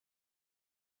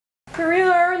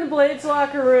Blades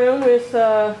locker room with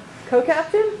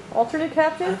co-captain, alternate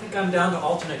captain. I think I'm down to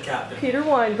alternate captain. Peter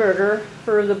Weinberger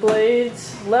for the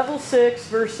Blades level 6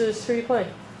 versus who are you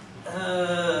playing?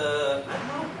 I don't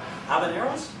know.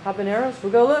 Habaneros? Habaneros.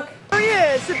 We'll go look. Here he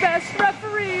is, the best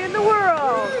referee in the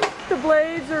world. The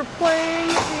Blades are playing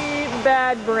the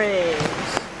Bad Brains.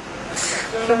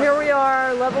 So here we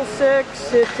are, level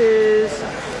 6. It is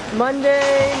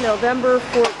Monday, November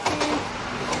 14th.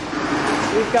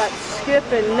 We've got skip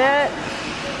and net.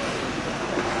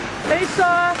 Face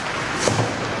off.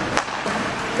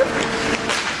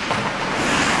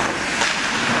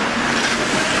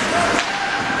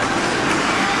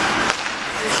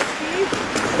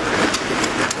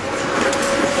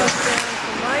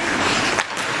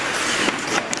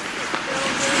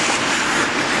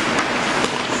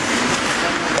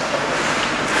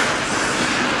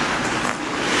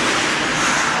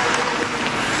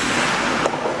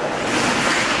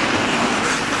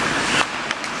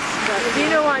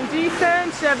 On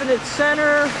defense, Evan at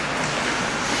center.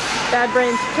 Bad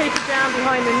Brains take it down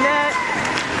behind the net.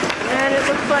 And it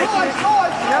looks like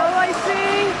no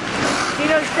icing.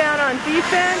 Dino's down on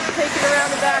defense, take it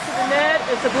around the back of the net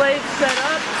as the Blades set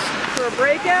up for a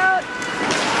breakout.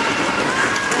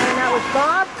 And that was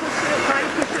Bob pushing it, trying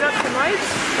to push it up to Mike.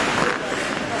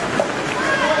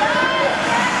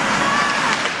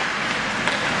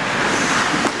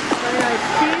 Very nice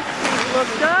Keith. Keith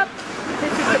looked up.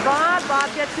 Pitch it to Bob. Bob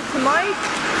gets it to Mike.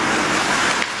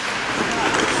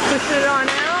 Pushing it on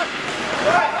out.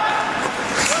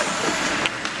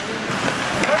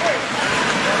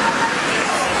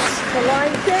 The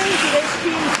line change at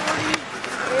 18:48.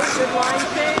 Good line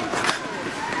change.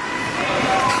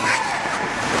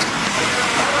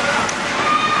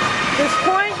 At this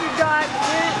point, you've got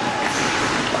it.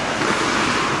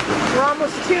 We're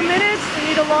almost 2 minutes. We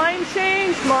need a line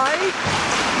change, Mike.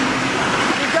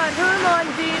 We've got Herm on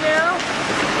D now.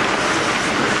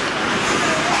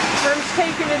 Herm's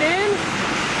taking it in.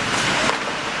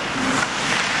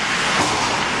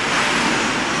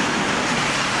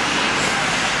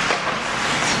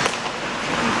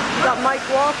 We've got Mike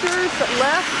Walters at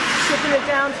left, shipping it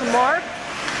down to Mark.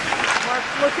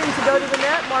 Mark's looking to go to the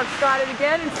net. Mark's got it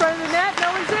again in front of the net.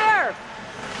 No one's there.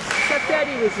 Except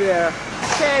Eddie was there.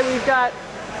 Okay, we've got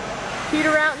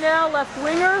Peter out now, left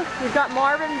winger. We've got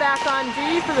Marvin back on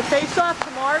D for the face-off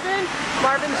to Marvin.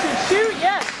 Marvin should shoot,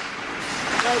 yes.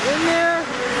 Right in there,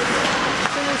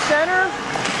 in the center.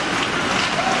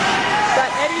 Got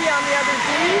Eddie on the other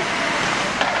D.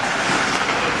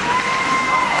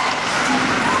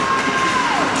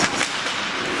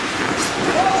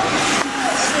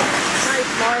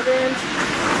 Nice, Marvin.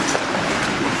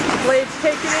 Blades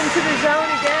take it into the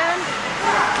zone again.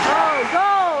 Oh,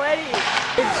 goal, Eddie.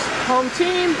 It's home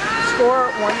team,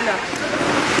 score 1-0.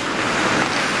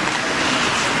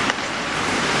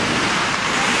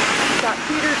 Got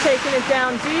Peter taking it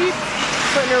down deep,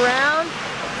 putting it around.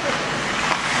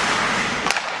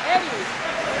 Eddie.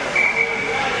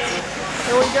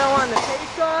 Here we go on the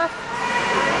face-off.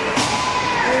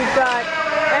 We've got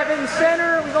Evan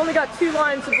center. We've only got 2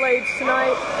 lines of Blades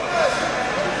tonight.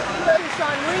 Push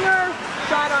on winger,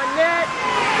 shot on net.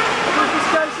 Lucas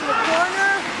goes in the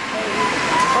corner.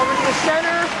 Over to the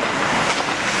center.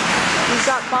 We've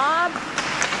got Bob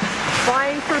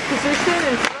vying for position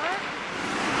in front.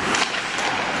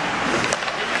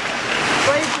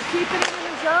 Blades are keeping it in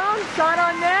the zone. Shot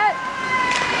on net.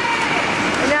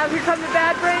 And now here come the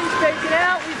Bad Brains taking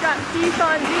out. We've got Keith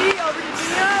on D. Over to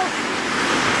Dino.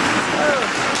 Oh.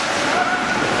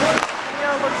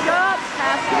 Dino looks up.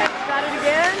 Passing it. Got it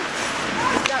again.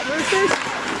 We've got Lucas.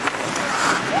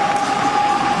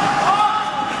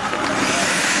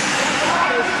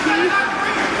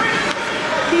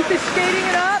 Keith is skating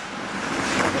it up.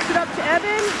 Puts it up to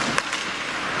Evan.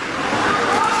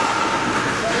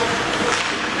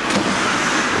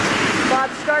 Bob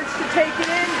starts to take it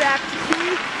in. Back to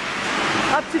Keith.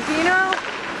 Up to Dino.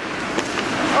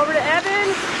 Over to Evan.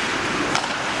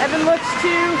 Evan looks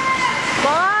to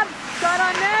Bob. Shot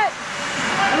on net.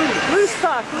 Ooh, loose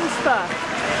puck. Loose puck.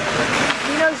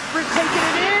 Dino's taking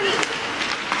it in.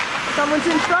 Someone's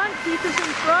in front. Keith is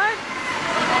in front.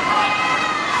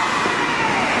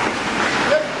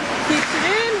 Keeps it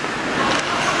in.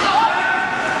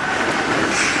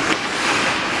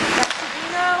 Back to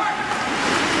Dino.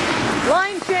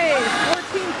 Line change.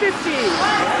 14:50.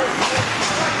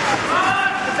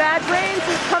 The Bad Brains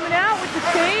is coming out with the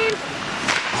change.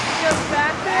 Dino's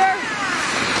back there.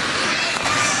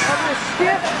 Over to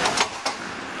Skip.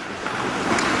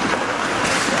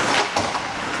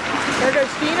 There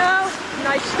goes Dino.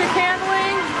 Nice stick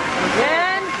handling.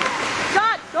 Again.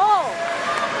 Shot. Goal.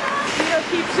 Dino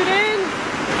keeps keeps it in.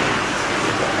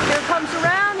 Here comes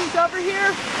around, he's over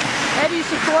here. Eddie's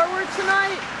the forward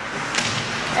tonight.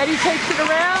 Eddie takes it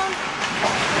around.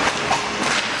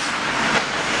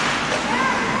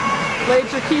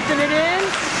 Blades are keeping it in.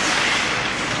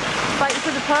 Fighting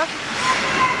for the puck.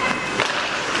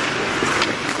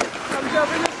 Comes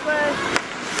over this way.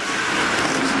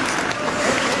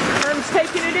 Herm's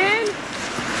taking it in.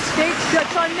 Skate,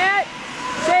 shuts on net.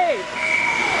 Save.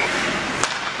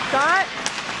 Shot.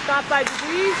 Shot by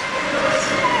Disease.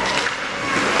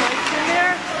 Mike's in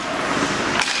there.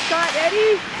 Shot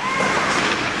Eddie.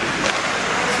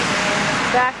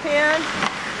 Backhand.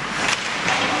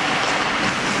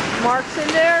 Mark's in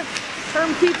there.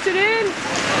 Herm keeps it in.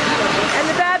 And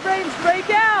the Bad Brains break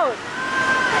out.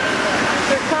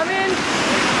 They're coming.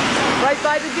 Right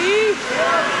by the D.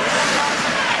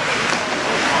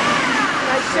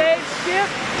 Nice save, Skip.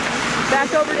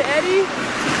 Back over to Eddie.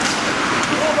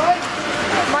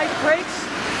 Mike breaks.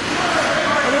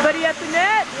 Anybody at the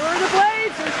net? Where are the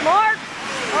Blades? There's Mark.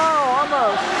 Oh,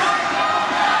 almost.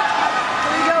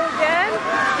 Here we go again.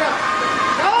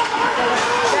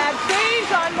 Bad change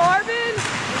on Marvin.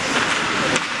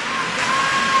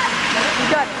 We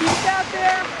got Keith out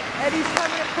there. Eddie's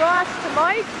coming across to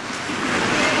Mike.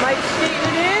 Mike's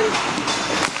skating it in.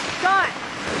 Shot.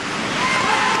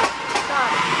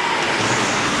 Shot.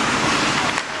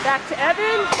 Back to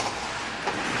Evan.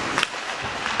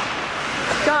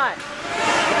 Shot.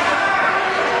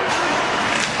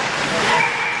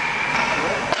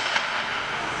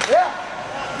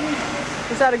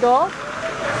 Was that a goal?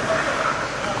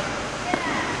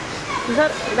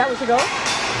 That was a goal?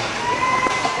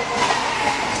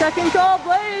 Second goal,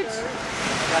 Blades.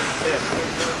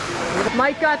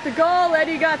 Mike got the goal,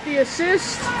 Eddie got the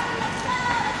assist.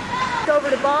 Over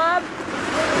to Bob.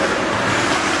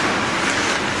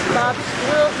 Bob's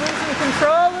losing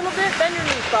control a little bit. Bend your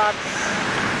knees, Bob.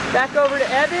 Back over to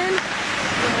Evan.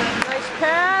 Nice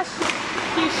pass.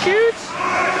 He shoots.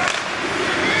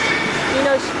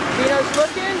 Dino's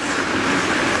looking.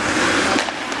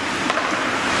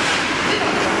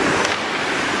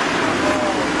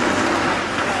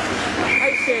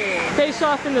 Nice save. Face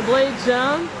off in the Blade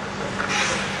zone.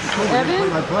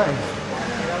 Evan.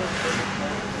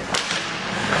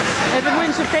 Evan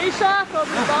wins the face-off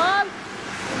over to Bob.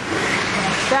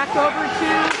 Back over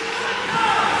to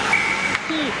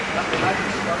Keith.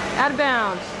 Out of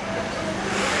bounds.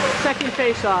 Second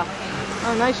face-off.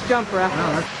 Oh, nice jump, ref.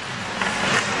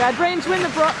 Bad Brains win the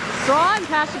draw and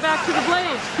pass it back to the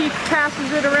Blades. Keith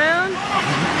passes it around.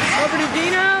 Over to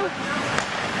Dino.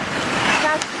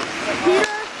 Pass to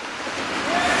Peter.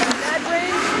 Bad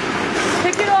Brains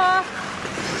pick it off.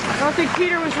 I don't think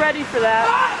Peter was ready for that.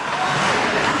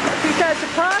 Because the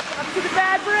puck up to the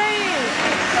Bad Brains.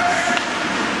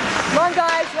 Come on,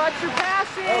 guys, watch your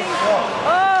passing.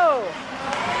 Oh!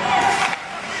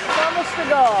 It's almost a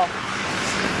goal.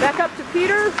 Back up to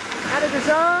Peter, out of the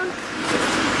zone.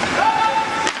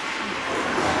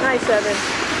 Nice, Evan.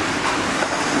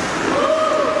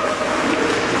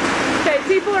 Okay,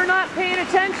 people are not paying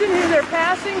attention who they're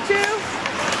passing to.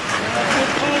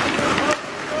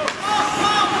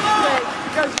 Okay,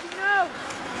 goes Dino.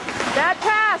 Bad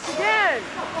pass again.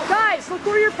 Guys, look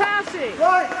where you're passing.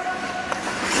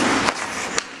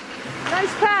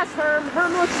 Nice pass, Herm.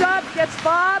 Herm looks up, gets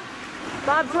Bob.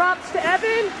 Bob drops to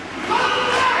Evan.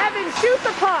 Evan, shoot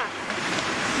the puck.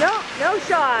 No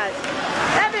shot.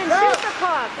 Evan, shoot the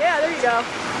puck. Yeah, there you go.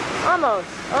 Almost.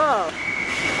 Oh.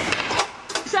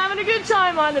 He's having a good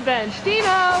time on the bench.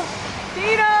 Dino.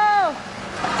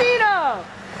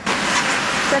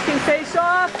 Second face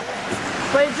off.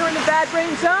 Blades are in the Bad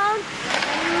Brain zone.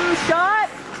 Shot.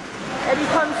 Eddie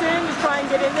comes in to try and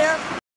get in there.